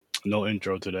No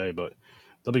intro today, but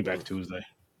they'll be back Tuesday,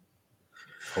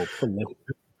 hopefully.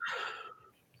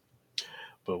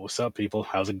 But what's up, people?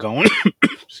 How's it going?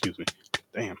 Excuse me.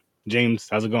 Damn, James,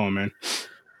 how's it going, man?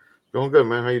 Going good,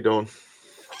 man. How you doing?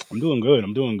 I'm doing good.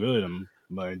 I'm doing good.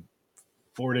 My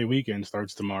 4 day weekend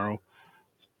starts tomorrow.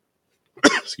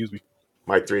 Excuse me.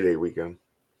 My 3-day weekend.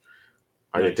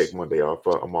 I didn't take Nice, Monday off,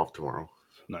 but I'm off tomorrow.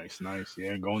 nice.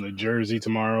 Yeah, going to Jersey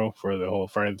tomorrow for the whole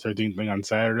Friday the 13th thing on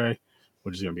Saturday,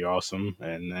 which is gonna be awesome,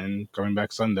 and then coming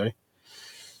back Sunday,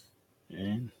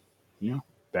 and you know,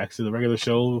 back to the regular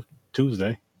show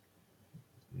Tuesday.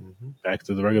 Hmm. Back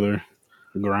to the regular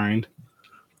grind.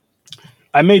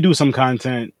 I may do some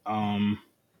content. I'm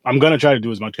gonna try to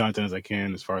do as much content as I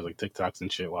can, as far as like TikToks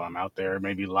and shit, while I'm out there.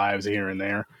 Maybe lives here and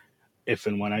there, if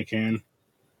and when I can.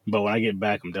 But when I get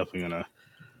back, I'm definitely gonna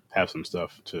have some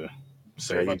stuff to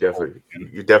say Yeah, about the whole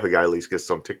weekend. you definitely got to at least get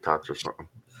some TikToks or something.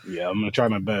 Yeah, I'm gonna try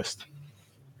my best.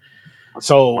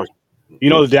 So, Oh,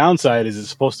 the downside is it's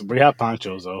supposed to. We have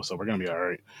ponchos though, so we're gonna be all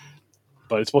right.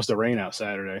 But it's supposed to rain out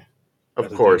Saturday. of That's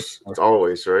the day course, it's before.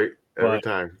 always right. Every But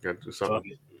time you got to do fuck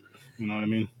something. it, you know what I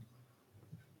mean.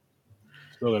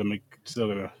 Still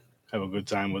gotta have a good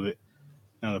time with it.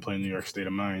 Now they're playing New York State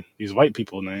of Mind. These white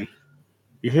people, man.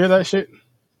 You hear that shit?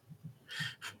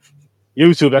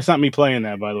 YouTube, that's not me playing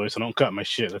that, by the way, so don't cut my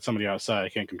shit. That's somebody outside. I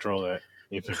can't control that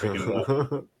if you're picking it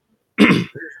up.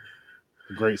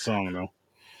 Great song, though.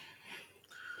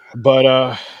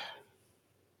 But,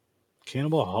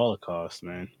 Cannibal Holocaust,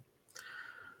 man.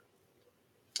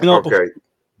 Bef- Okay.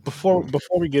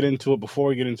 before we get into it, before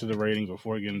we get into the ratings,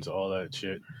 before we get into all that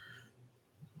shit,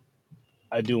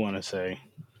 I do want to say,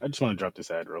 I just want to drop this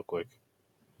ad real quick.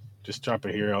 Just drop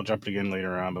it here. I'll drop it again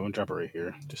later on, but I'm going to drop it right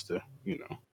here just to,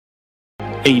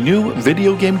 A new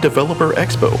video game developer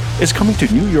expo is coming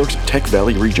to New York's Tech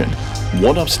Valley region.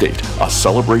 One Upstate, a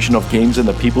celebration of games and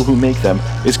the people who make them,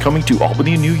 is coming to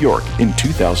Albany, New York in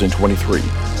 2023.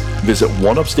 Visit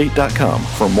oneupstate.com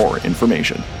for more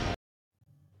information.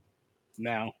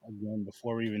 Now, again,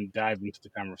 before we even dive into the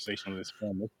conversation of this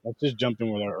film, let's just jump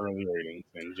in with our early ratings.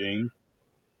 And James,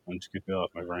 why don't you get that off,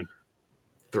 my friend?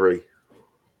 3.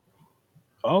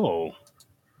 Oh,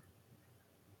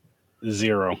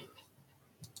 0.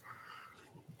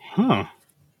 Huh.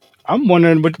 I'm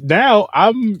wondering, but now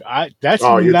that's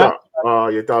Oh, not.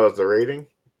 you thought it was a rating?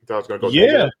 You thought it was gonna go Yeah,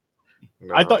 negative?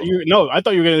 No. I thought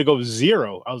you were gonna go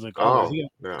 0. I was like, oh, is Oh he?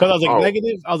 Because I no. was like Oh,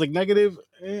 negative. I was like negative.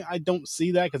 I don't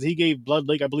see that because he gave Blood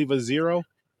Lake, I believe, a 0.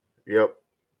 yep.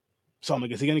 So I'm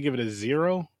like, is he gonna give it a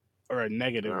 0 or a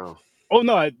negative? No. Oh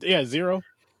no, yeah, 0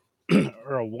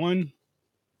 or a 1.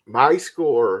 My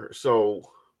score. So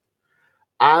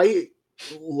I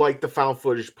like the found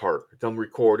footage part, them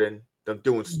recording, them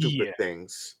doing stupid Yeah.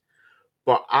 things.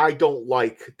 But I don't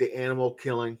like the animal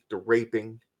killing, the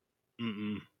raping.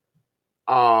 Mm-mm.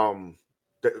 Um,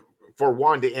 the, for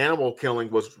one, the animal killing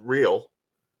was real,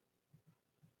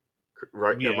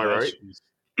 right? Am I Yeah, right?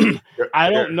 I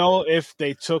There, don't know if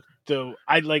they took the.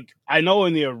 I know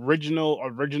in the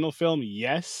original film,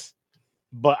 yes,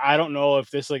 but I don't know if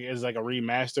this like is like a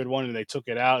remastered one and they took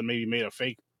it out and maybe made a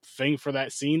fake thing for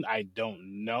that scene. I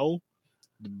don't know,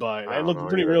 but I that don't looked know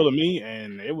pretty either. real to me,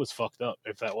 and it was fucked up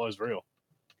if that was real.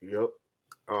 Yep.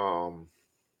 Um,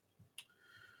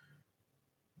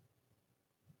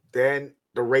 then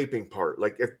the raping part,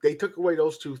 like if they took away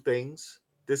those two things,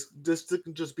 this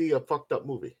can just be a fucked up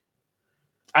movie.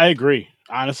 I agree.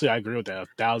 Honestly, I agree with that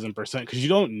 1,000% because you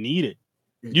don't need it.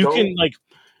 You You don't. can like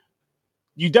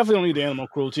you definitely don't need the animal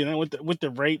cruelty. And then with the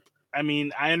rape, I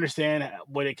mean, I understand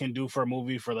what it can do for a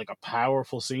movie for like a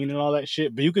powerful scene and all that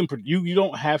shit, but you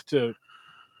don't have to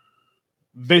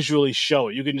visually show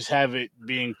it. You can just have it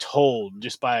being told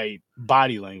just by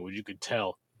body language. You could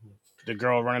tell the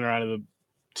girl running out of the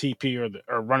TP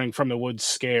or running from the woods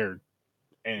scared,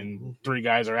 and Mhm. three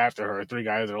guys are after her, three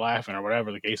guys are laughing, or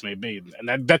whatever the case may be,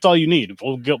 and that's all you need.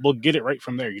 We'll get it right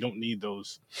from there. You don't need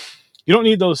those. You don't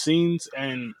need those scenes,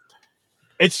 and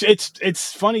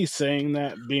it's funny saying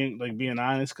that being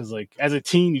honest because like as a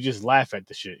teen you just laugh at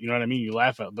the shit, you know what I mean, you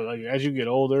laugh at, but like as you get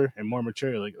older and more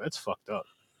mature, you're like that's fucked up.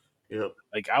 Yep.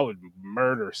 Like I would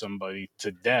murder somebody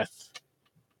to death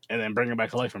and then bring them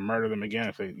back to life and murder them again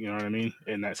if they, you know what I mean,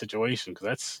 in that situation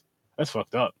because that's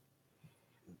fucked up.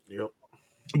 Yep.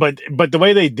 But the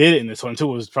way they did it in this one too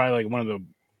was probably like one of the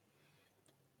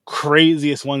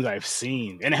craziest ones I've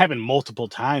seen, and it happened multiple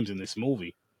times in this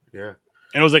movie. Yeah.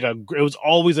 And it was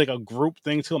always like a group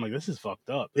thing too. I'm like, this is fucked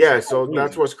up. This is Yeah. So that's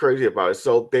crazy. what's crazy about it.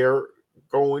 So they're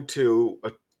going to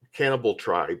cannibal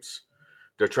tribes.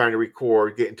 They're trying to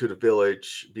record, get into the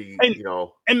village, And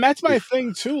and that's be my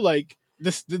thing too. Like,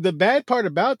 the bad part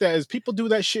about that is people do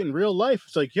that shit in real life.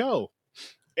 It's like, yo,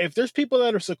 if there's people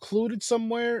that are secluded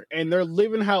somewhere and they're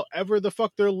living however the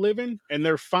fuck they're living and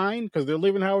they're fine because they're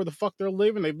living however the fuck they're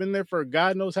living, they've been there for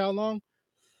God knows how long.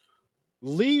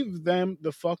 Leave them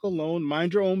the fuck alone.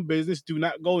 Mind your own business. Do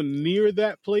not go near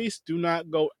that place. Do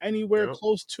not go anywhere Yep.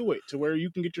 close to it to where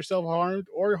you can get yourself harmed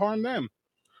or harm them.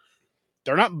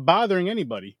 They're not bothering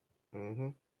anybody. Mm-hmm.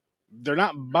 They're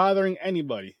not bothering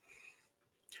anybody.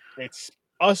 It's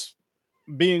us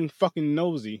being fucking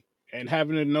nosy and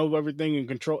having to know everything and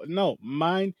control. No,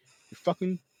 mind your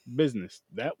fucking business.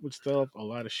 That would still up a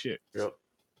lot of shit. Yep.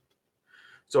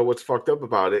 So what's fucked up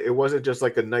about it? It wasn't just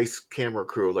like a nice camera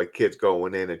crew, like kids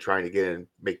going in and trying to get in and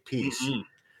make peace. Mm-mm.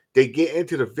 They get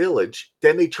into the village,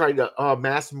 then they try to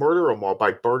mass murder them all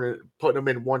by putting them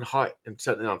in one hut and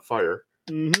setting it on fire.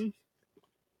 Mm-hmm.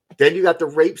 Then you got the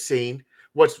rape scene.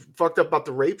 What's fucked up about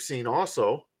the rape scene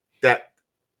also, that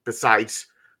besides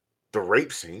the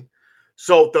rape scene,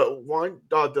 so the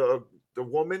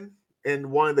woman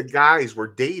and one of the guys were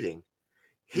dating.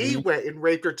 He went and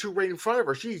raped her right in front of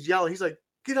her. She's yelling. He's like,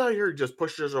 "Get out of here!" Just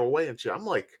pushes her away and shit. I'm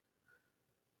like,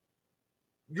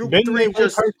 "You Didn't three they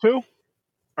just her too?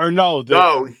 Or no?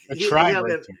 The tribe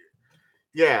raped her.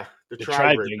 Yeah, the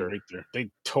tribe raped her. Raped her. They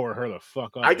tore her the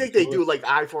fuck up. I think they do like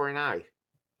eye for an eye.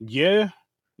 Yeah.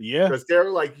 Because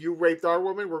they're like, you raped our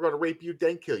woman, we're going to rape you,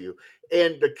 then kill you.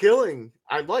 And the killing,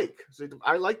 I like. So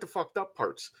I like the fucked up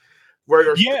parts where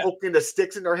they're poking the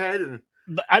sticks in their head and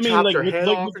I mean, chop like, their head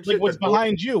off and shit. what's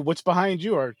behind you? What's behind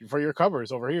you are for your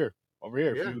covers over here. Over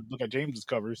here, Yeah. if you look at James's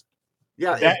covers.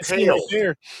 Yeah, that scene right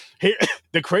there. Here,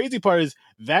 the crazy part is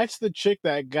that's the chick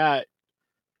that got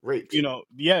raped.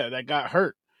 That got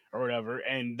hurt or whatever,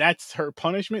 and that's her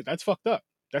punishment. That's fucked up.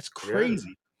 That's crazy.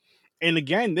 Yeah. And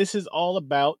again, this is all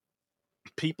about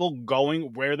people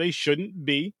going where they shouldn't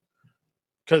be,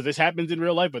 because this happens in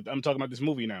real life, but I'm talking about this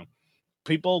movie now.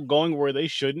 People going where they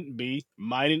shouldn't be,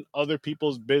 minding other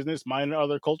people's business, minding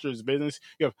other culture's business.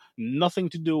 You have nothing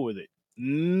to do with it.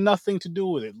 Nothing to do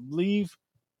with it. Leave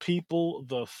people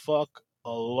the fuck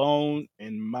alone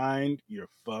and mind your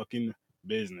fucking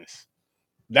business.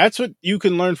 That's what you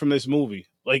can learn from this movie.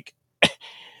 Like,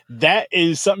 that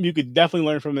is something you could definitely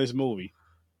learn from this movie.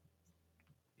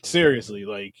 Seriously,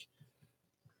 like,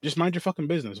 just mind your fucking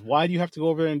business. Why do you have to go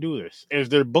over there and do this? If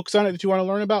there are books on it that you want to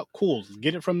learn about, cool.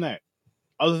 Get it from that.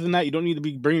 Other than that, you don't need to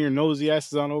be bringing your nosy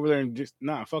asses on over there and just,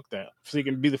 fuck that. So you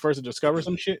can be the first to discover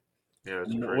some shit. Yeah,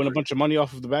 win a bunch of money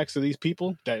off of the backs of these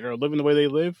people that are living the way they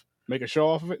live, make a show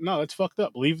off of it. No, that's fucked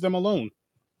up. Leave them alone.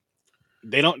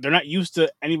 They're not used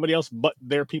to anybody else but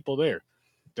their people there.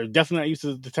 They're definitely not used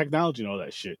to the technology and all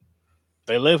that shit.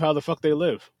 They live how the fuck they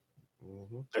live.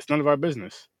 Mm-hmm. That's none of our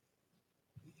business.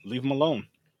 Leave them alone.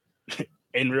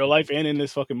 In real life and in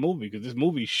this fucking movie, because this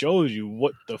movie shows you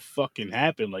what the fucking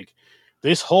happened. Like,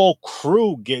 this whole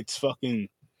crew gets fucking...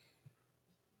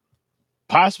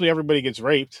 Possibly everybody gets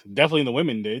raped. Definitely the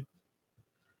women did.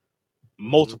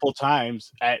 Multiple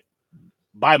times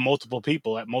by multiple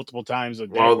people at multiple times a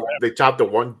day. Well, they chopped the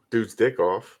one dude's dick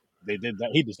off. They did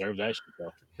that. He deserved that shit,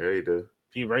 though. Yeah, he did.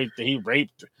 He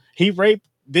raped.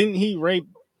 Didn't he rape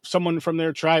someone from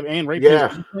their tribe and rape his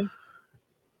girlfriend?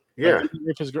 Yeah. Like,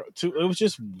 rape his girl too. It was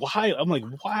just wild. I'm like,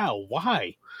 wow,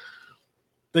 why?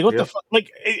 Like, what the fuck? Like,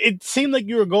 it seemed like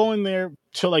you were going there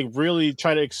to, like, really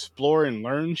try to explore and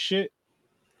learn shit.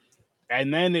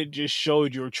 And then it just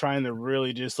showed you were trying to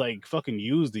really just, like, fucking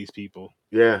use these people.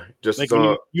 Yeah, just like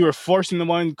you were forcing the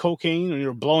one cocaine and you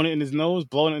were blowing it in his nose,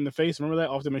 blowing it in the face. Remember that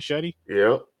off the machete?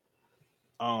 Yeah.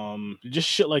 Just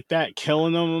shit like that,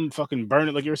 killing them, fucking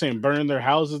burning, like you were saying, burning their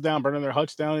houses down, burning their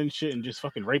huts down and shit, and just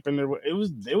fucking raping their. It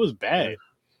was bad.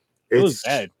 Yeah. It was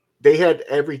bad. They had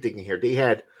everything in here. They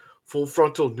had full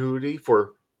frontal nudity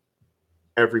for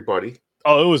everybody.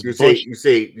 Oh, it was. You seen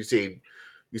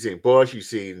bush, you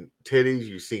seen titties,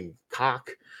 you seen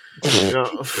cock. You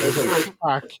know?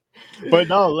 Cock. But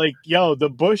no, like, yo, the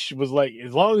bush was like,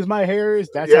 as long as my hair is,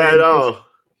 that's how I know.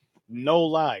 No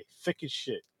lie, thick as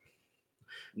shit.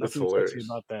 Nothing sexy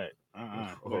about that.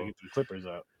 Gotta get some clippers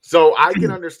out. So I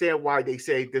can understand why they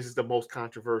say this is the most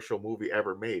controversial movie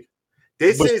ever made.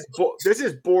 This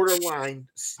is borderline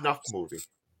snuff movie.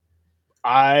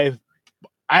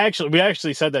 we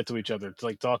actually said that to each other. It's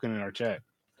like talking in our chat.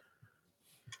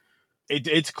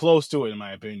 It's close to it, in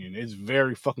my opinion. It's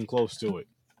very fucking close to it.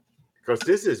 Because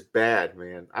this is bad,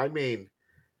 man. I mean,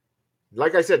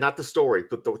 like I said, not the story,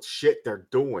 but the shit they're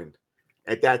doing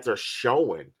and that they're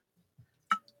showing.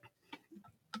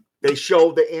 They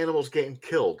show the animals getting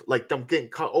killed, like them getting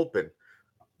cut open,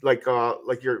 like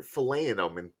you're filleting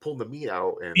them and pulling the meat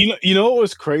out. And you know what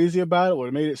was crazy about it?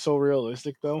 What made it so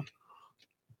realistic, though?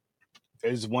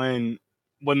 is when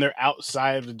they're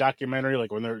outside of the documentary,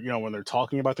 like when they're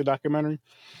talking about the documentary,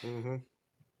 Mm-hmm.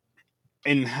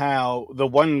 and how the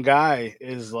one guy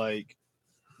is like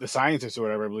the scientist or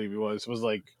whatever I believe he was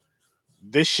like,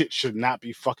 this shit should not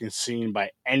be fucking seen by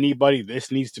anybody.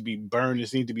 This needs to be burned.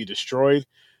 This needs to be destroyed.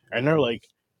 And they're Mm-hmm. like,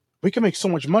 we can make so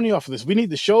much money off of this. We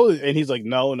need to show it. And he's like,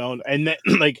 no, no. And then,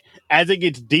 like, as it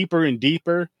gets deeper and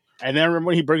deeper, and then remember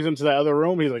when he brings him to that other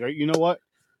room, he's like, you know what?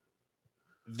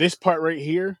 This part right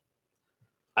here,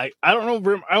 I don't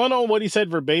know. I don't know what he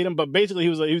said verbatim, but basically he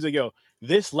was like, yo,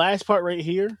 this last part right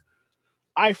here,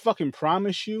 I fucking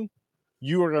promise you,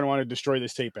 you are gonna want to destroy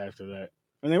this tape after that.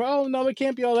 And they were, oh no, it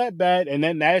can't be all that bad. And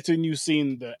then that's when you've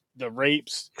seen the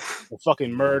rapes, the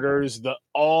fucking murders,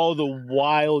 all the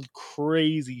wild,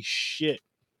 crazy shit.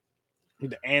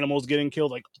 The animals getting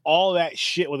killed, like all that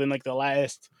shit within like the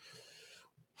last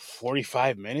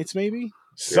 45 minutes, maybe?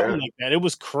 Something Yeah. like that. It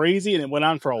was crazy and it went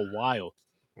on for a while.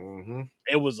 Mm-hmm.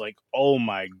 It was like, oh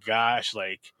my gosh,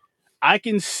 like I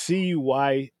can see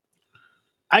why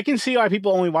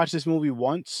people only watch this movie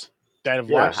once that have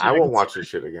Yeah, watched it. I won't watch this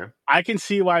shit again. I can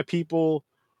see why people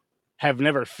have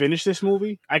never finished this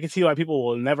movie. I can see why people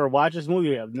will never watch this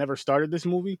movie, have never started this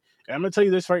movie. And I'm gonna tell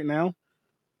you this right now.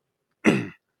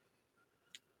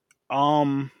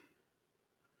 um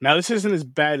Now this isn't as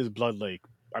bad as Blood Lake.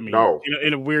 I mean, No.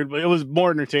 in a weird way, it was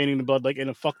more entertaining than Blood Lake in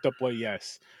a fucked up way,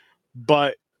 yes.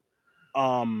 But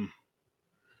um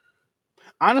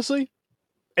honestly,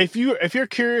 if you're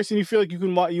curious and you feel like you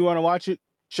want to watch it,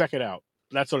 check it out.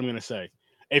 That's what I'm gonna say.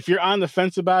 If you're on the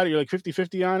fence about it, you're like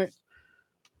 50-50 on it,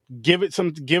 give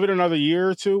it another year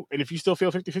or two, and if you still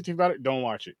feel 50-50 about it, don't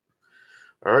watch it.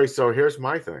 All right, so here's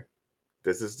my thing.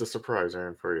 This is the surprise,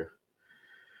 Aaron, for you.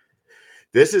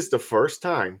 This is the first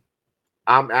time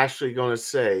I'm actually going to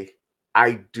say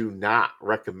I do not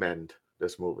recommend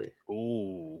this movie.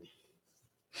 Ooh.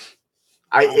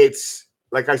 It's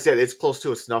like I said, it's close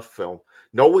to a snuff film.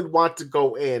 No one wants to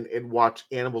go in and watch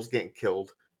animals getting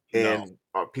killed No.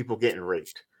 and people getting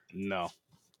raped. No.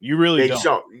 You really They don't.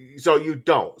 show, so you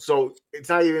don't. So it's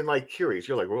not even like curious.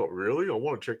 You're like, well, really? I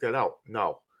want to check that out.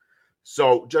 No.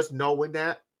 So just knowing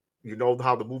that, you know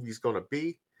how the movie's going to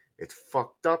be. It's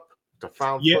fucked up. The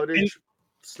found Yeah, footage,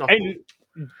 snuff and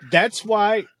movie. that's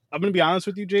why I'm gonna be honest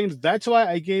with you, James. That's why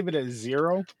I gave it a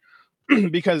 0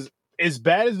 because as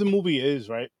bad as the movie is,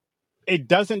 right, it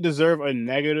doesn't deserve a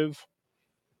negative.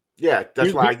 Yeah,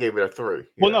 that's why Here- I gave it a 3.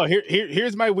 well, Yeah. no,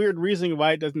 here's my weird reasoning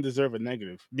why it doesn't deserve a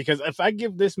negative. Because if I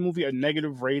give this movie a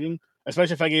negative rating,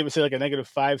 especially if I gave it say like a negative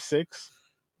 5-6,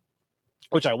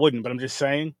 which I wouldn't, but I'm just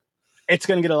saying, it's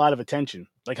gonna get a lot of attention.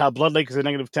 Like how Blood Lake is a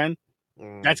negative 10.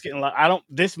 That's getting a lot.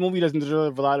 This movie doesn't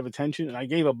deserve a lot of attention, and I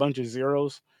gave a bunch of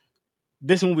zeros.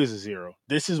 This movie is a 0.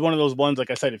 This is one of those ones,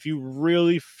 like I said, if you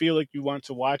really feel like you want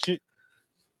to watch it,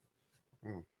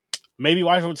 maybe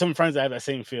watch it with some friends that have that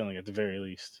same feeling at the very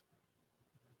least.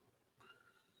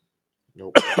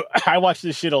 Nope. I watched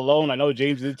this shit alone. I know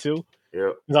James did too.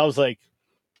 Yeah. Because I was like,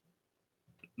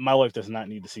 my wife does not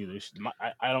need to see this.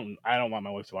 I don't want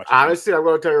my wife to watch it. Honestly, I'm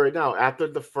going to tell you right now, after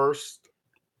the first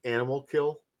animal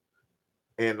kill,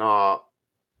 and after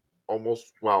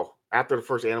the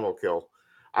first animal kill,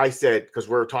 I said, because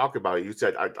we were talking about it, you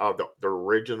said the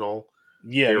original,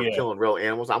 they were killing real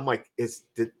animals. I'm like, is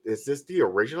this the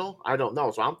original? I don't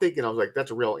know. So I'm thinking, I was like,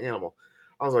 that's a real animal.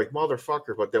 I was like,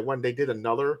 motherfucker. But then when they did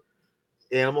another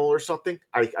animal or something,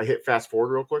 I hit fast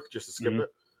forward real quick just to skip it.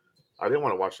 I didn't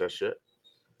want to watch that shit.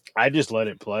 I just let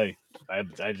it play. I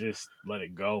just let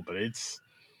it go. But it's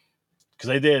because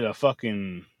they did like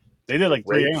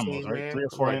 3 animals, right? Man. 3 or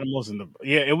 4 animals in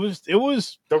it was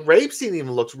the rape scene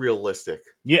even looks realistic.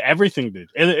 Yeah, everything did.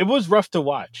 It was rough to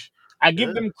watch. I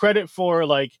give them credit for,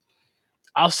 like,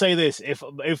 I'll say this: if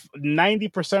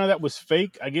 90% of that was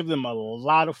fake, I give them a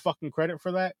lot of fucking credit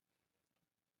for that.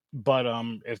 But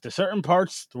if the certain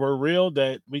parts were real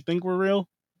that we think were real,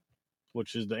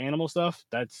 which is the animal stuff,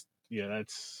 that's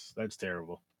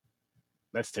terrible.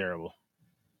 That's terrible.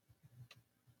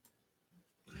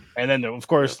 And then, of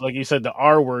course, like you said, the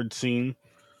R word scene.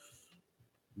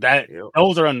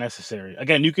 Those are unnecessary.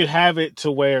 Again, you could have it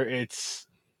to where it's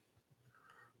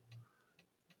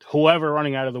whoever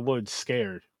running out of the woods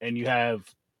scared, and you have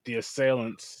the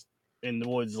assailants in the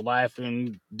woods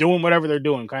laughing, doing whatever they're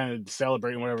doing, kind of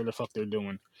celebrating whatever the fuck they're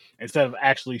doing, instead of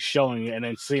actually showing it and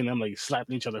then seeing them like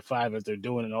slapping each other 5 as they're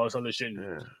doing and all this other shit,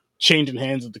 and changing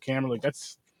hands with the camera. Like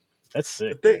that's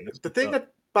sick. The thing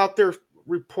about their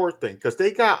report thing, because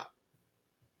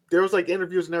there was like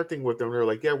interviews and everything with them. They're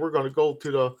like, yeah, we're going to go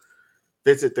to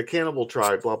visit the Cannibal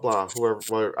tribe, blah blah,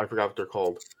 whoever, I forgot what they're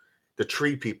called, the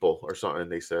tree people or something.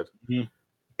 They said,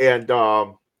 and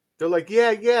They're like,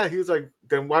 yeah. He was like,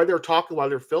 then why they're talking while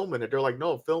they're filming it? They're like,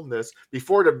 no, film this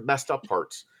before the messed up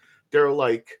parts. They're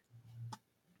like,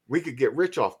 we could get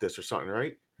rich off this or something,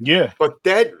 right? Yeah. But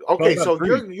then, okay, about so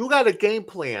greed. you got a game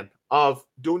plan of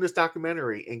doing this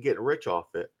documentary and getting rich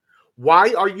off it.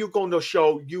 Why are you going to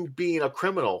show you being a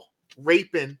criminal,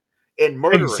 raping and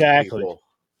murdering Exactly. people?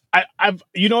 I've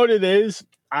you know what it is,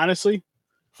 honestly.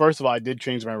 First of all, I did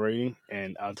change my rating,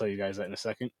 and I'll tell you guys that in a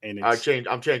second. And it's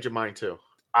I'm changing mine too.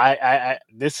 I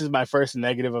this is my first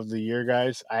negative of the year,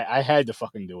 guys. I had to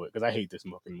fucking do it because I hate this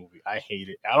fucking movie. I hate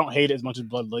it. I don't hate it as much as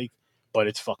Blood Lake, but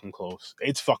it's fucking close.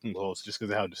 It's fucking close just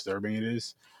because of how disturbing it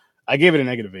is. I gave it a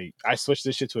 -8. I switched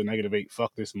this shit to a -8.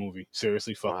 Fuck this movie.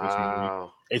 Seriously, fuck this movie.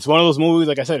 Wow. It's one of those movies,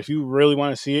 like I said, if you really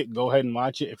want to see it, go ahead and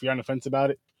watch it. If you're on the fence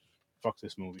about it, fuck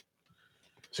this movie.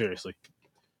 Seriously.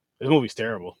 This movie's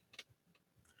terrible.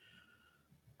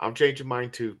 I'm changing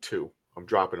mine to 2. I'm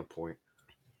dropping a point.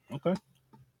 Okay.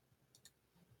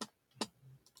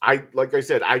 Like I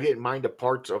said, I didn't mind the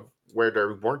parts of where they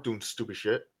weren't doing stupid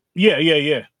shit.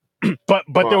 Yeah. but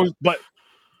there was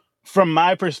from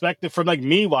my perspective, from like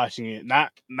me watching it,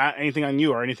 not anything on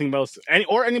you or anything else,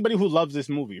 or anybody who loves this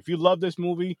movie. If you love this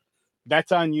movie,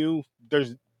 that's on you.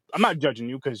 I'm not judging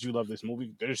you because you love this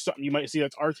movie. There's something you might see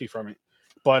that's artsy from it,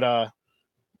 but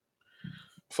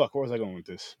fuck, where was I going with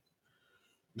this?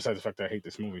 Besides the fact that I hate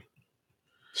this movie.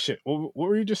 Shit, what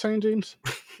were you just saying, James?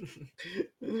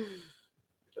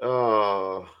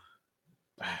 I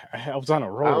was on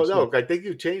a roll. don't know. I think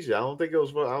you changed it. I don't think it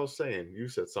was what I was saying. You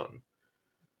said something.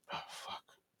 Oh,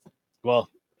 fuck. Well,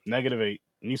 -8.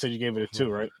 And you said you gave it a 2,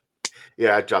 right?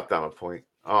 Yeah, I dropped down a point.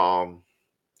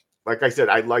 Like I said,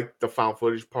 I like the found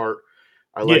footage part.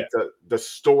 I like the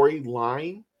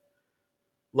storyline,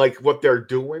 like what they're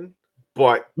doing,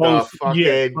 but the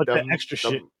fucking but the extra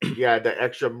shit. The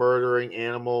extra murdering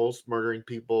animals, murdering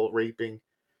people, raping.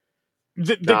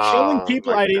 The killing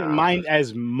people I didn't mind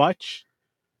as much,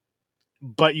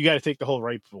 but you got to take the whole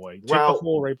rape away. Take the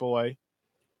whole rape away.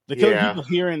 The killing people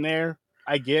here and there,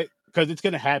 I get, because it's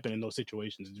going to happen in those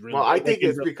situations. It's really, I think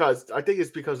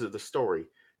it's because of the story.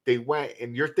 They went,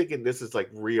 and you're thinking this is like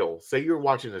real. Say you're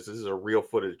watching this is a real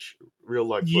footage, real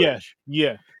life footage.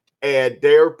 Yeah. And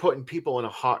they're putting people in a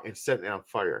hut and setting it on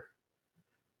fire.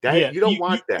 You don't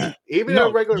want that. Even in a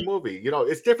regular movie,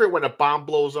 it's different when a bomb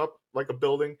blows up like a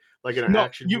building, like in an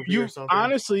action movie or something.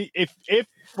 Honestly, if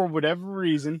for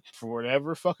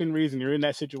whatever fucking reason you're in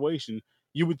that situation,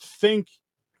 you would think,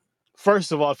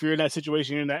 first of all, if you're in that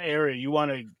situation, you're in that area, you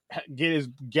want to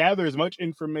gather as much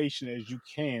information as you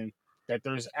can that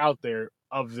there's out there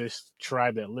of this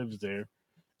tribe that lives there,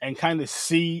 and kind of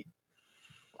see.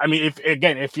 I mean,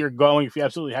 if you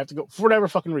absolutely have to go for whatever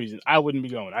fucking reason, I wouldn't be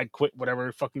going. I'd quit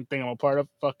whatever fucking thing I'm a part of.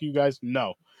 Fuck you guys,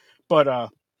 no. But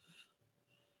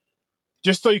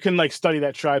just so you can like study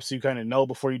that tribe, so you kind of know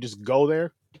before you just go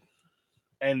there,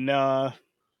 and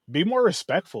be more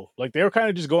respectful. Like they were kind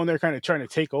of just going there, kind of trying to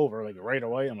take over, like right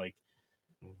away. I'm like,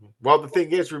 well, the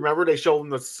thing is, remember they showed them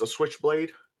the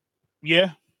switchblade?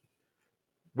 Yeah,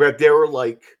 where they were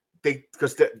like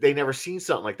because they never seen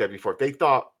something like that before. They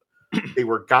thought they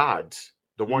were gods.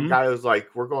 The one guy was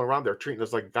like, "We're going around there treating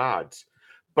us like gods,"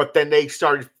 but then they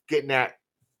started getting that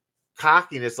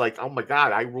cockiness, like, "Oh my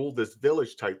god, I rule this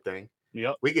village" type thing.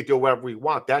 Yep, we could do whatever we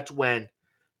want. That's when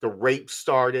the rape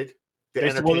started. They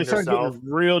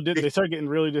started getting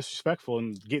really disrespectful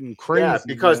and getting crazy. Yeah,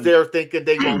 because they're thinking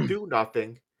they won't do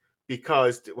nothing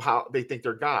because how they think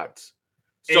they're gods.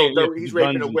 So he's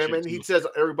raping the women. He says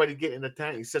everybody get in the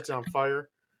tent. He sets it on fire.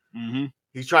 Mm-hmm.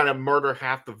 He's trying to murder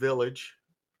half the village.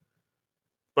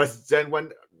 But then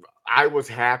when I was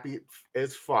happy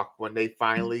as fuck when they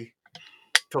finally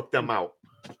took them out.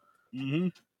 Mm-hmm.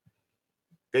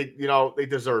 They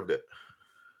deserved it.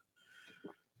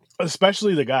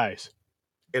 Especially the guys.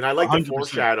 And I like 100%. The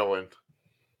foreshadowing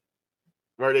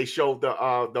where they showed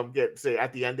them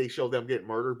at the end they showed them getting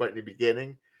murdered, but in the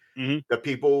beginning,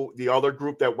 the other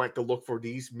group that went to look for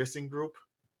these missing group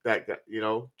that got,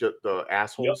 just the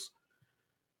assholes.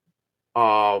 Yep.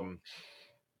 Oh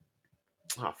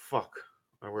fuck!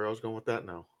 Where I was going with that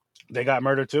now? They got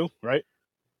murdered too, right?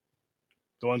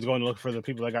 The ones going to look for the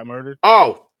people that got murdered.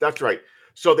 Oh, that's right.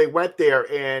 So they went there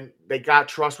and they got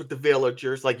trust with the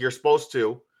villagers, like you're supposed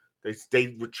to.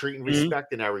 They were treating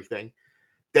respect and everything.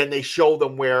 Then they show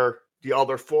them where the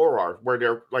other 4 are, where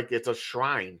they're like it's a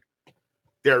shrine.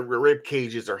 Their rib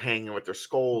cages are hanging with their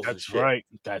skulls. That's and shit. Right.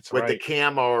 That's with right. With the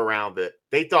camo around it.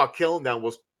 They thought killing them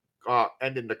was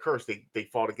ending the curse. They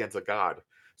fought against a god.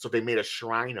 So they made a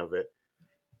shrine of it.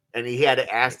 And he had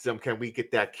to ask them, can we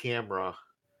get that camera?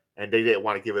 And they didn't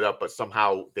want to give it up, but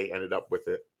somehow they ended up with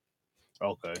it.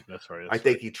 Okay, that's right. I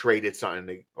think he traded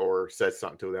something or said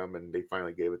something to them, and they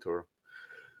finally gave it to her.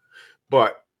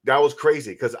 But that was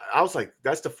crazy because I was like,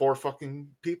 "That's the 4 fucking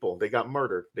people. They got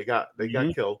murdered. They got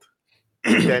killed."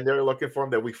 And then they're looking for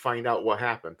them. That we find out what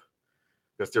happened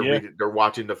because they're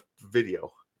watching the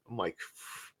video. I'm like,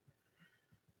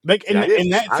 like see, in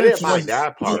that I sense, didn't mind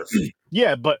that part.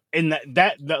 Yeah, but in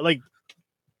that like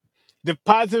the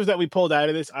positives that we pulled out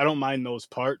of this, I don't mind those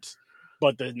parts.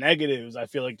 But the negatives, I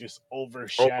feel like just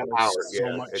overshadow Overpowered, so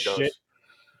yeah, much it shit. does.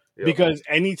 Yep. Because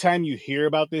anytime you hear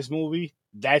about this movie,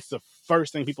 that's the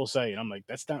first thing people say. And I'm like,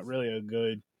 that's not really a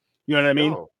good, you know what I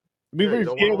mean? No. Yeah, you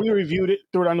don't want We reviewed it,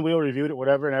 threw it on the wheel, reviewed it,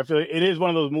 whatever. And I feel like it is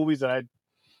one of those movies that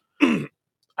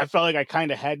I felt like I kind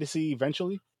of had to see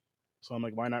eventually. So I'm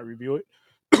like, why not review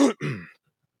it?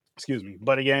 Excuse me.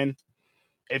 But again,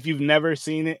 if you've never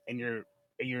seen it and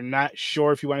you're not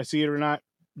sure if you want to see it or not,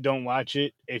 don't watch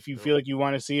it. If you feel like you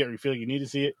want to see it or you feel like you need to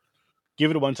see it,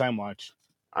 give it a one-time watch.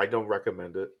 I don't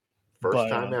recommend it. First But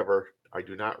time ever. I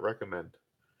do not recommend.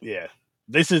 yeah,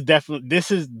 this is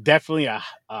definitely a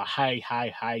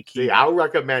high key. See, I'll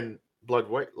recommend Blood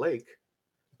White Lake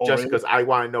just because I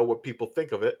want to know what people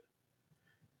think of it.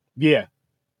 Yeah,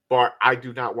 but I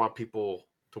do not want people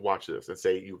to watch this and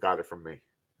say you got it from me.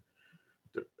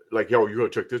 Like, yo, you're gonna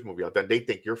check this movie out. Then they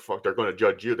think you're fucked. They're gonna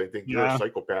judge you. They think you're a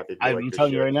psychopath. If you I'm like this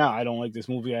telling shit. you right now, I don't like this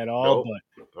movie at all.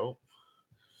 Nope.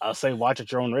 I'll say watch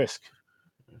at your own risk.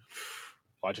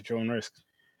 Watch at your own risk.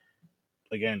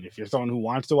 Again, if you're someone who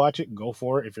wants to watch it, go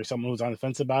for it. If you're someone who's on the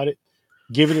fence about it,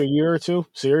 give it a year or two,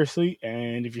 seriously.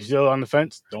 And if you're still on the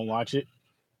fence, don't watch it.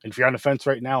 And if you're on the fence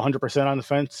right now, 100% on the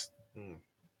fence,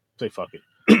 say fuck it.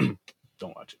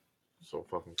 Don't watch it. So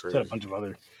fucking crazy. Said a bunch of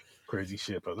other crazy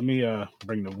shit. But let me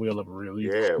bring the wheel up really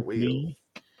quickly.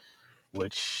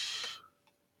 Which,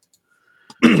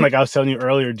 like I was telling you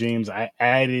earlier, James, I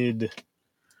added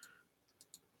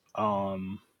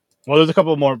well, there's a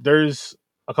couple more. There's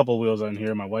a couple wheels on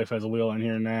here. My wife has a wheel on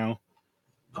here now.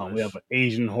 Nice. We have an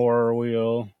Asian horror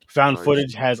wheel. Found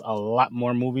footage has a lot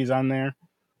more movies on there.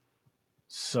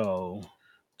 So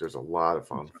there's a lot of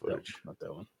found footage. Not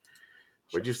that one.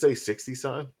 Would you say 60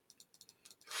 something?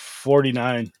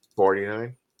 49.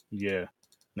 49? Yeah. And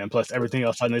then plus everything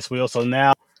else on this wheel. So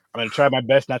now I'm going to try my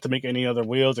best not to make any other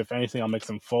wheels. If anything, I'll make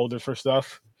some folders for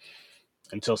stuff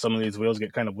until some of these wheels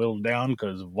get kind of whittled down,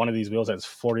 because one of these wheels has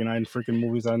 49 freaking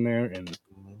movies on there, and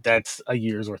that's a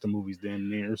year's worth of movies damn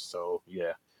near. So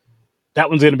yeah, that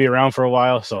one's going to be around for a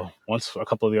while. So once a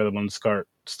couple of the other ones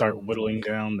start whittling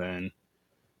down, then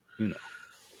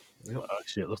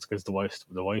shit, looks like it's the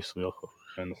wife's wheel,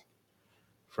 and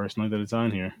first night that it's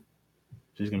on here,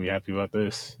 she's gonna be happy about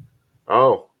this.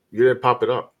 Oh, you didn't pop it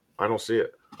up. I don't see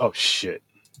it. Oh shit.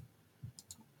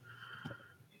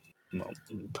 No,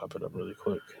 let me pop it up really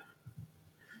quick.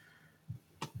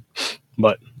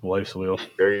 But wife's wheel.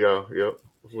 There you go. Yep,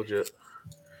 it's legit.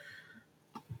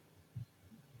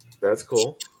 That's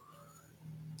cool.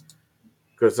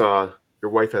 Because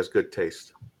your wife has good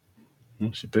taste.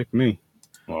 Well, she picked me.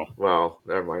 Well,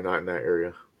 never mind. Not in that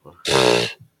area.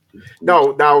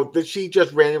 No, now did she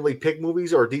just randomly pick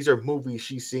movies, or these are movies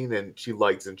she's seen and she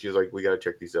likes, and she's like, "We gotta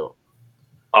check these out."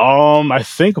 I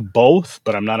think both,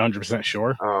 but I'm not 100%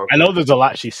 sure. Oh, okay. I know there's a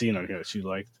lot she's seen on here that she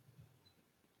liked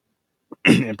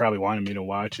and probably wanted me to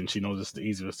watch, and she knows it's the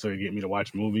easiest way to get me to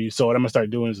watch movies. So what I'm gonna start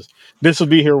doing is this will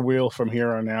be her wheel from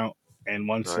here on out, and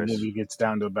once the movie gets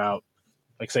down to about,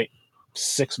 like, say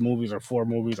 6 movies or 4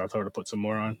 movies, I'll tell her to put some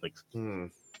more on. Like,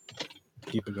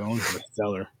 keep it going. The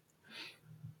Cellar.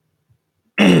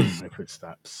 If it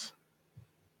stops.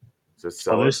 The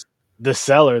Cellar. The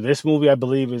Cellar. This movie, I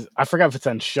believe, is, I forgot if it's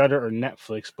on Shudder or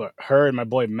Netflix, but her and my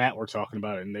boy Matt were talking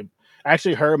about it, and they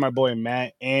actually, her, my boy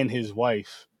Matt, and his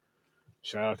wife.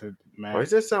 Shout out to Matt. Why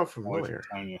does that sound familiar?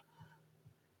 I don't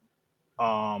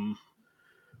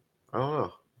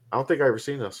know. I don't think I've ever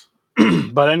seen this.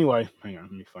 But anyway, hang on,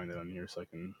 let me find it on here so I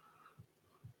can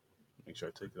make sure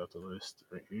I take it off the list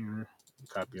right here.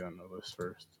 Copy it on the list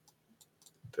first.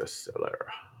 The Cellar.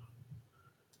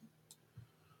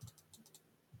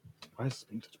 Why is this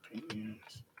being such a pain in the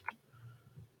ass?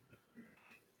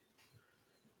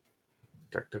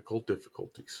 Technical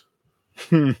difficulties.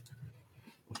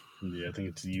 Yeah, I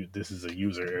think this is a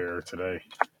user error today.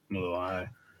 I'm a little high.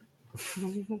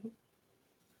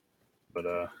 But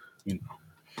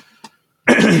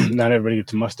not everybody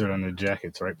gets mustard on their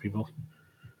jackets, right, people?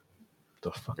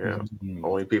 The fuck? Yeah,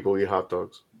 only people eat hot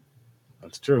dogs.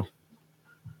 That's true.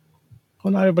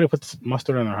 Well, not everybody puts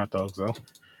mustard on their hot dogs, though.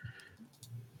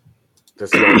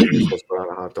 That's not what you're supposed to put on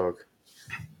a hot dog.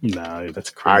 Nah,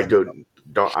 that's crazy.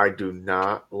 I do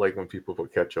not like when people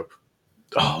put ketchup.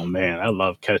 Oh man, I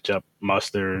love ketchup,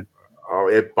 mustard. Oh,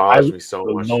 it I bothers love me so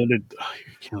the much. loaded. Oh,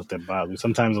 you can't let that bother me.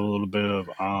 Sometimes a little bit of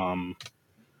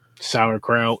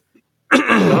sauerkraut.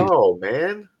 No,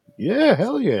 man. Yeah,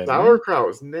 hell yeah, man. Sauerkraut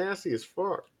is nasty as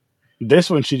fuck. This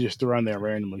one she just threw on there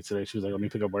randomly today. She was like, "Let me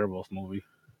pick a werewolf movie,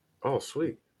 Oh,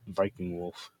 sweet. Viking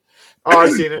Wolf." Oh, I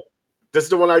seen it. This is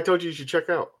the one I told you should check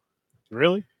out.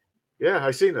 Really? Yeah,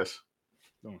 I seen this.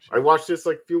 Oh I shit. watched this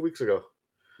like a few weeks ago.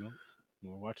 No,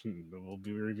 we're watching. We'll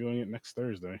be reviewing it next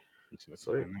Thursday. Let's see if I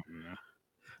Sweet. can find that one now.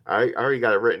 I already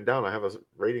got it written down. I have a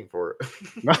rating for it.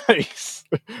 Nice.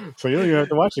 So you don't even have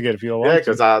to watch it again if you don't Yeah, want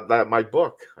to. because that my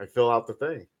book, I fill out the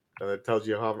thing, and it tells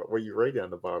you how what you rate it on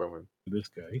the bottom. And This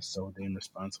guy, he's so damn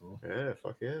responsible. yeah,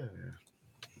 fuck yeah.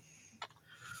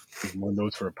 He's more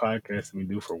notes for a podcast than we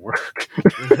do for work.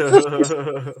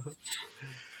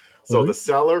 So the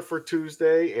Cellar for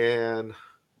Tuesday and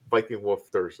Viking Wolf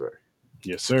Thursday.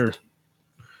 Yes, sir.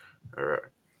 All right.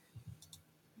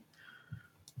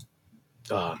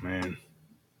 Oh man,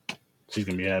 she's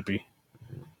gonna be happy.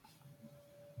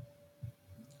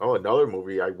 Oh, another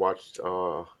movie I watched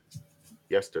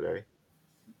yesterday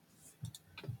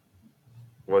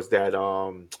was that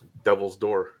Devil's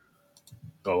Door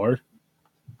Oh, word?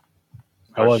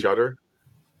 How on was Shudder.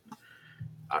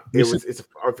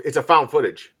 It's a found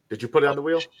footage. Did you put it on the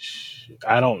wheel?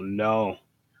 I don't know.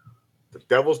 The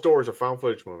Devil's Door is a found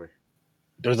footage movie.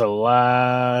 There's a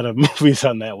lot of movies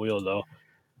on that wheel, though.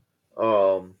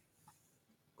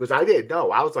 Because I didn't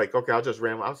know. I was like, okay, I'll just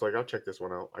ram. I was like, I'll check this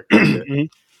one out. I clicked it, Mhm.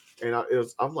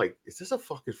 and I'm like, is this a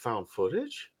fucking found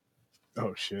footage?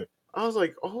 Oh shit! I was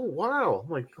like, oh wow. I'm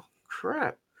like, oh,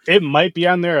 crap. It might be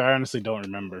on there. I honestly don't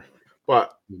remember.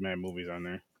 But There's mad movies on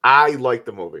there. I like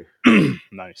the movie.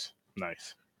 Nice. I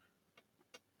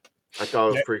thought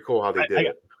it was pretty cool how they did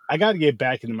it. I got to get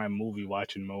back into my movie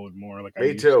watching mode more. Like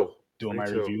Me too. Doing my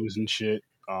reviews and shit.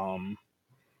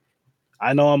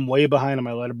 I know I'm way behind on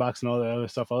my letterbox and all that other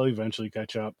stuff. I'll eventually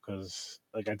catch up because,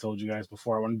 like I told you guys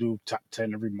before, I want to do top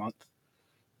 10 every month.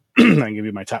 I can give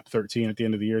you my top 13 at the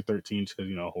end of the year. 13 just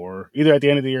because, horror. Either at the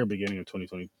end of the year or beginning of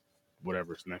 2020,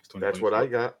 whatever's next. That's what I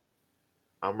got.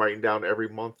 I'm writing down every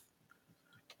month.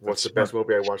 What's the best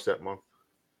movie I watched that month?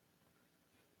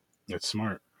 That's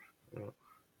smart.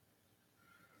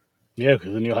 Yeah,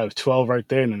 because then you'll have 12 right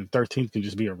there, and then the 13th can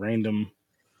just be a random.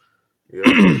 Yeah.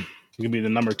 It can be the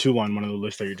number 2 on one of the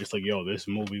lists that you're just like, yo, this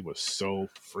movie was so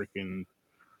freaking.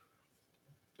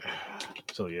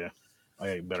 So yeah,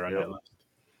 I got better on that list.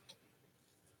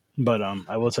 But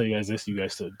I will tell you guys this: you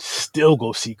guys should still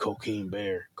go see Cocaine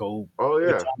Bear. Go. Oh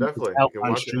yeah, definitely. It's out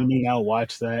on streaming now.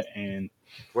 Watch that. And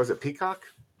was it Peacock?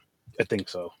 I think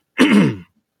so. And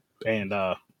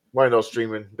why no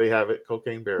streaming? They have it.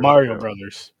 Cocaine Bear. Mario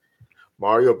Brothers.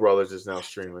 Mario Brothers is now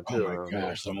streaming too. Oh my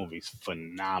gosh, the movie's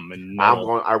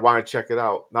phenomenal. I want to check it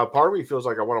out. Now, part of me feels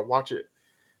like I want to watch it.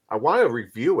 I want to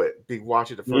review it,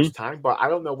 watch it the first time, but I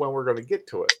don't know when we're going to get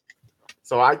to it.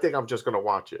 So I think I'm just going to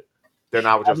watch it. Then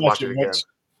I will just watch it again.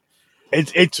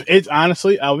 It's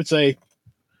honestly, I would say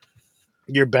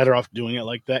you're better off doing it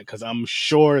like that because I'm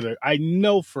sure that I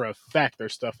know for a fact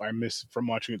there's stuff I missed from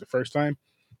watching it the first time.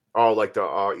 Oh, like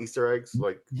the Easter eggs,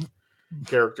 like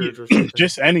characters or something.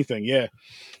 Just anything, yeah.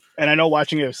 And I know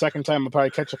watching it a second time, I'll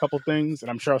probably catch a couple things,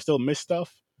 and I'm sure I'll still miss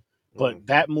stuff. But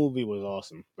that movie was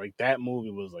awesome. Like, that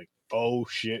movie was like, oh,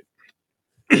 shit.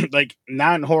 Like,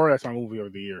 non-horror, that's my movie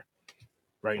of the year.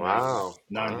 Right now.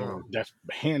 Non-horror.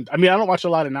 I mean, I don't watch a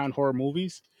lot of non-horror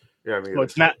movies. Yeah, I mean, so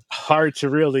it's not hard to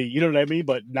really, you know what I mean?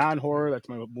 But non-horror, that's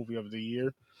my movie of the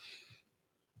year.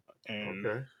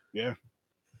 And, yeah.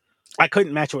 I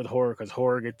couldn't match it with horror because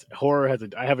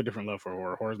I have a different love for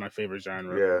horror. Horror is my favorite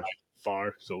genre by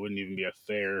far, so it wouldn't even be a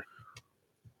fair,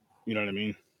 you know what I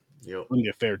mean? Yep. Wouldn't be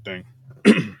a fair thing.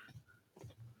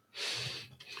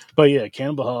 But yeah,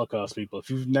 Cannibal Holocaust, people, if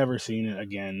you've never seen it,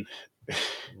 again,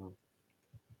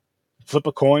 flip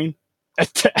a coin.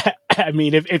 I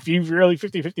mean, if you really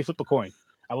 50-50, flip a coin.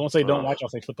 I won't say don't watch, I'll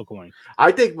say flip a coin.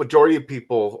 I think majority of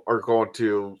people are going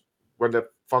to, when the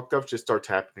fucked up just starts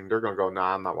happening, they're going to go,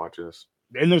 nah, I'm not watching this.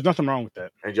 And there's nothing wrong with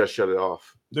that. And just shut it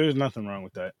off. There's nothing wrong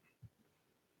with that.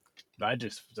 I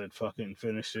just said fucking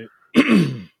finish it.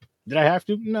 Did I have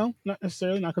to? No, not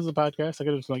necessarily. Not because of the podcast. I could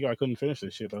have just like, I couldn't finish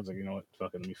this shit. But I was like, you know what?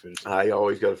 Fuck it, let me finish it. I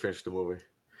always got to finish the movie.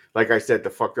 Like I said,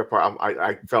 the fucked up part,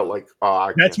 I felt like,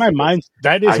 that's my mind.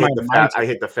 That is my mindset. I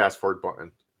hit the fast forward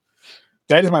button.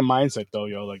 That is my mindset, though,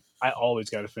 yo. Like, I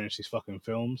always got to finish these fucking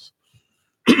films.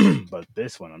 But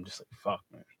this one, I'm just like, fuck,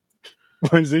 man.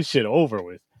 When's this shit over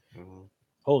with? Mm-hmm.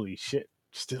 Holy shit.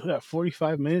 Still got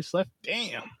 45 minutes left?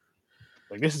 Damn.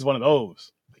 Like, this is one of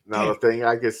those. Like, Now the thing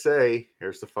I could say,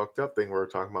 here's the fucked up thing we were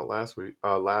talking about last week,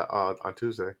 on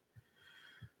Tuesday.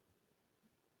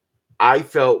 I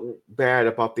felt bad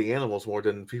about the animals more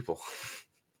than the people.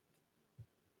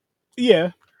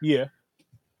 Yeah.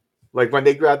 Like when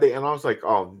they grabbed the, and I was like,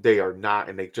 "Oh, they are not,"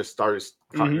 and they just started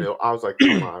cutting it. I was like,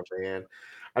 "Come on, man!"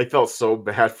 I felt so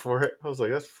bad for it. I was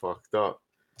like, "That's fucked up."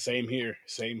 Same here.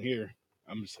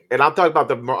 I'm just like, And I'm talking about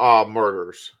the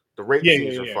murders. The rape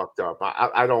scenes are yeah. fucked up.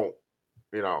 I don't,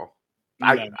 you know,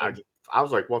 No, I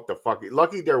was like, "What the fuck?"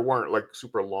 Lucky there weren't like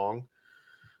super long,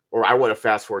 or I would have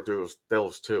fast forwarded through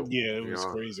those two. yeah, it was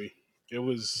crazy.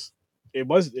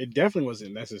 It definitely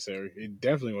wasn't necessary.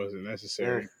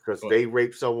 Because But they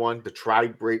raped someone. The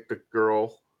tribe raped the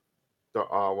girl, the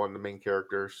one of the main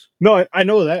characters. no, I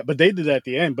know that, but they did that at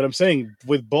the end. But I'm saying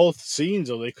with both scenes,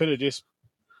 though, they could have just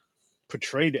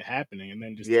portrayed it happening and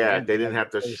then just the Yeah, end. they Have didn't the have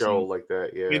to show person- like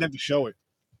that. They Yeah, didn't have to show it.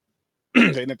 They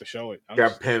didn't have to show it.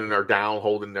 them pinning her down,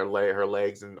 holding her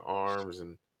legs and arms,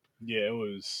 and Yeah, it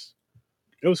was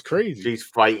crazy. she's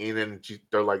fighting, and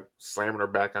they're like slamming her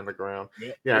back on the ground.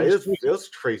 Yeah, it was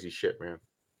crazy shit, man.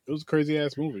 It was a crazy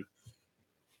ass movie.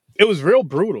 It was real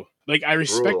brutal. Like I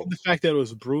respected Brutal. the fact that it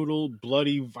was brutal,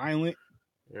 bloody, violent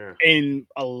Yeah, in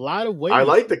a lot of ways. I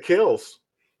like the kills.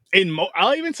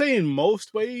 I'll even say in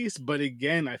most ways, but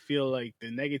again, I feel like the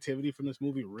negativity from this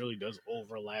movie really does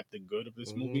overlap the good of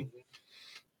this movie.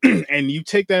 And you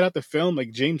take that out the film,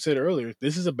 like James said earlier,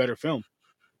 this is a better film.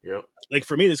 Yep. Like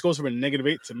for me, this goes from a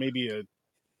 -8 to maybe a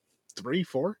 3,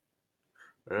 4,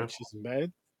 Yeah. which isn't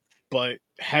bad. But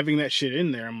having that shit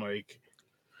in there, I'm like,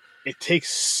 it takes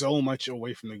so much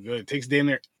away from the good. It takes damn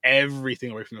near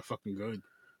everything away from the fucking good.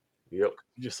 Yep.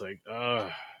 Just like,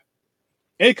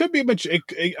 it could be a bunch.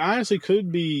 It honestly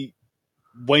could be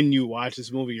when you watch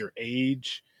this movie, your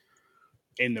age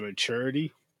and the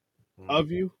maturity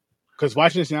of you. Because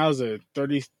watching this now as a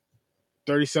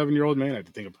 37-year-old man, I had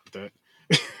to think about that.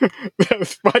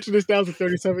 Watching this now as a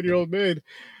 37-year-old man,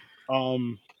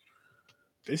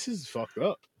 this is fucked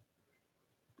up.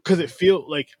 Because it feels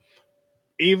like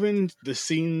even the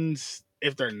scenes,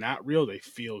 if they're not real, they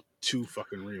feel too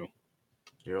fucking real.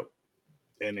 Yep.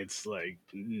 And it's like,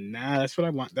 nah, that's what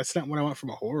I want. That's not what I want from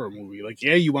a horror movie. Like,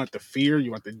 yeah, you want the fear,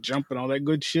 you want the jump and all that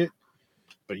good shit,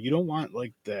 but you don't want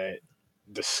like that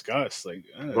disgust, like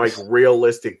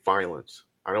realistic violence.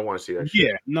 I don't want to see that shit.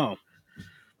 Yeah, no.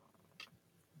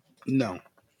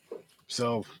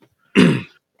 So I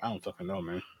don't fucking know,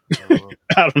 man. I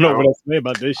don't know what else to say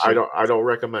about this shit. I don't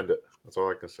recommend it. That's all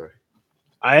I can say.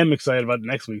 I am excited about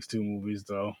next week's 2 movies,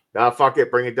 though. Nah, fuck it.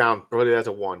 Bring it down. Put it as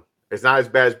a 1. It's not as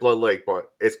bad as Blood Lake,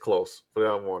 but it's close. Put it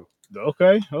on 1.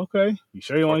 Okay. You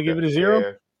sure you want to give it a 0?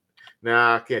 Yeah.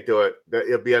 Nah, I can't do it.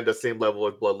 It'll be on the same level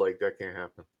as Blood Lake. That can't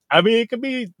happen. I mean, it could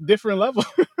be different level.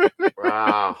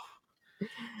 Wow.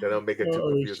 That'll make it too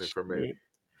confusing for me.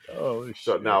 Oh, shit.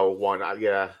 So now 1.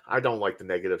 I don't like the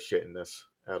negative shit in this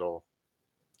at all.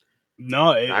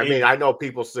 No, I know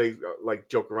people say like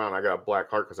joke around. I got a black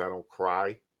heart because I don't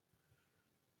cry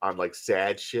on like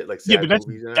sad shit, like sad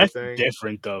movies and everything. That's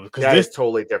different though, because that is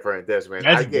totally different. This man,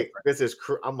 this is.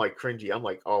 I'm like cringy. I'm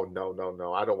like, oh no,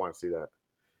 I don't want to see that.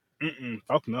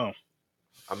 Fuck no.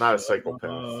 I'm not a psychopath.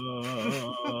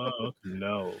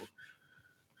 No.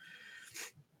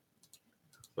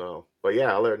 So, but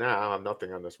yeah, other than that, I have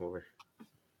nothing on this movie.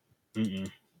 I'm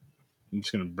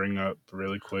just gonna bring up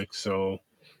really quick. So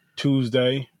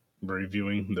Tuesday, we're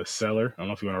reviewing The Cellar. I don't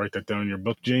know if you want to write that down in your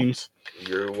book, James.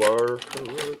 You are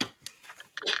correct.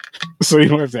 So you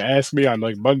don't have to ask me on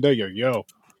like Monday. Yo.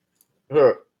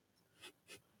 The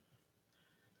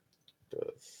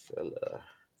Cellar.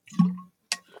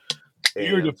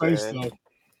 Your defense, though,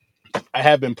 I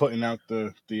have been putting out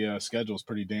the schedules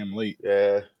pretty damn late.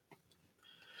 Yeah.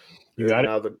 You got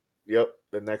it?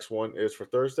 The next one is for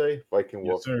Thursday, Viking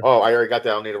Wolf. Sir. Oh, I already got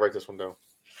that. I don't need to write this one down.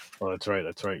 Oh, that's right.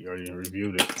 You already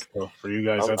reviewed it. So for you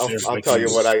guys out there,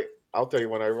 I'll tell you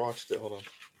when I watched it. Hold on.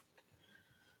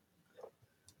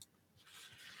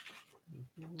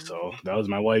 So that was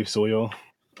my wife, Soyo.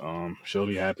 She'll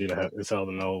be happy to tell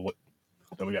them know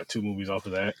that we got 2 movies off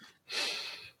of that.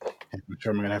 I'm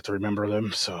sure I'm gonna have to remember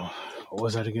them. So what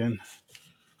was that again?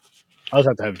 I'll just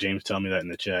have to have James tell me that in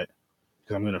the chat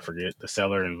because I'm gonna forget. The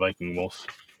Cellar and Viking Wolf.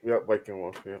 Yep, Viking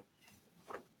Wolf. Yep.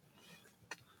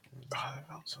 Oh, that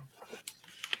felt so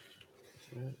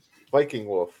good. Viking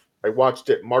Wolf. I watched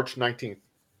it March 19th.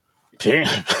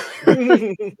 Damn.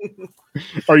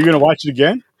 Are you gonna watch it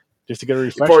again just to get a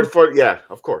refresher? Yeah,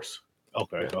 of course.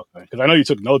 Okay. Because I know you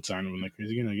took notes on it. I'm like,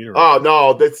 is he gonna get it? Oh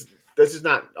no, this is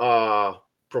not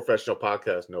professional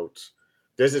podcast notes.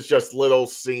 This is just little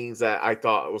scenes that I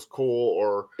thought was cool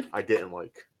or I didn't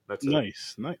like. That's it.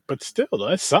 Nice. But still,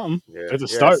 that's something. Yeah, It's a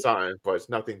yeah, start. something, but it's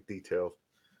nothing detailed. Not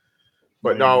But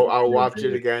even no, I'll real watch it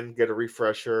good again, get a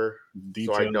refresher, so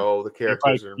I detail. know the You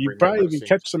characters and you remember probably the even scenes.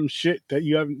 catch some shit that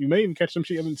you haven't. You may even catch some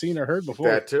shit you haven't seen or heard before.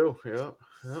 That too, yeah,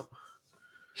 yeah.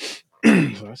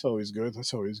 So that's always good.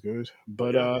 That's always good.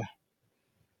 But But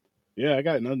yeah, yeah, I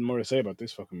got nothing more to say about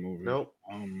this fucking movie. nope.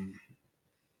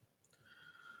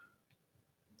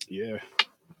 Yeah,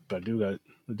 but I do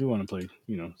want to play,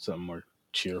 something more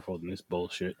cheerful than this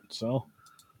bullshit. So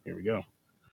here we go.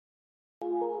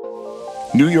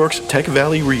 New York's Tech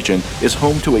Valley region is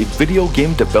home to a video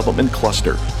game development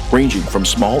cluster, ranging from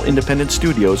small independent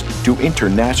studios to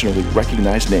internationally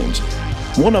recognized names.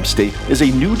 One Upstate is a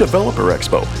new developer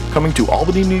expo coming to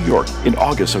Albany, New York in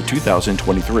August of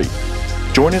 2023.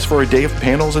 Join us for a day of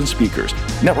panels and speakers,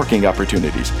 networking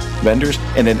opportunities, vendors,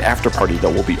 and an after-party that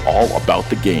will be all about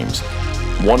the games.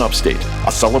 One Upstate,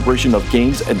 a celebration of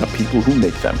games and the people who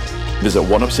make them. Visit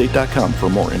oneupstate.com for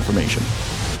more information.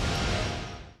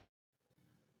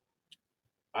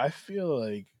 I feel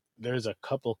like there's a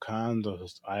couple cons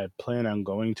I plan on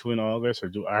going to in August, or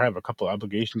do I have a couple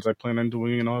obligations I plan on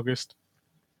doing in August.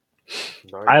 I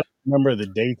Nice. don't remember the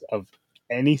dates of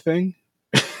anything,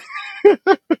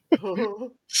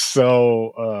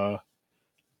 so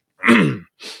I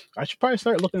should probably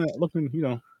start looking.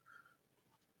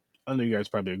 I know you guys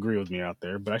probably agree with me out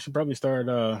there, but I should probably start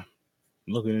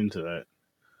looking into that.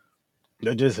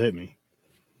 That just hit me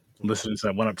listening to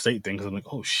that One Upstate thing because I'm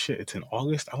like, oh shit, it's in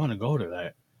August. I want to go to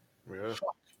that. Yeah,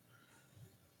 Fuck.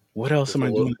 What else am I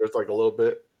doing? there's like a little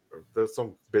bit. There's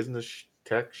some business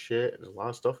tech shit and a lot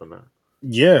of stuff in that.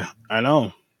 Yeah, I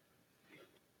know.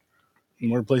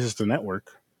 More places to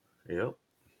network. Yep.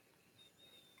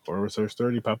 Or Research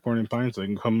 30, Popcorn and Pints. They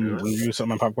can come Yeah. review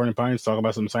something on Popcorn and Pints, talk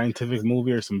about some scientific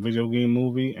movie or some video game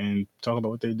movie, and talk about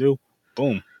what they do.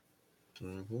 Boom.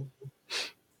 Mm-hmm.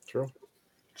 True.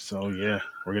 So yeah,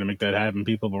 we're gonna make that happen,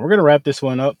 people. But we're gonna wrap this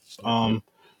one up.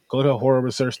 Go to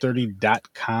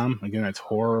horrorresearch30.com. Again, that's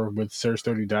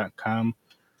horrorresearch30.com.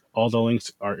 All the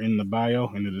links are in the bio,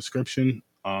 in the description.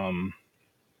 And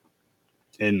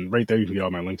right there you can get all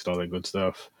my links to all that good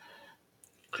stuff.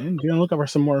 And be on the lookout for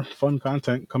some more fun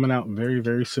content coming out very,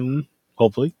 very soon.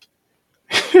 Hopefully.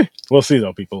 We'll see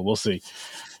though, people. We'll see.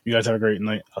 You guys have a great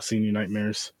night. I'll see you in your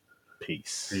nightmares.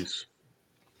 Peace. Peace.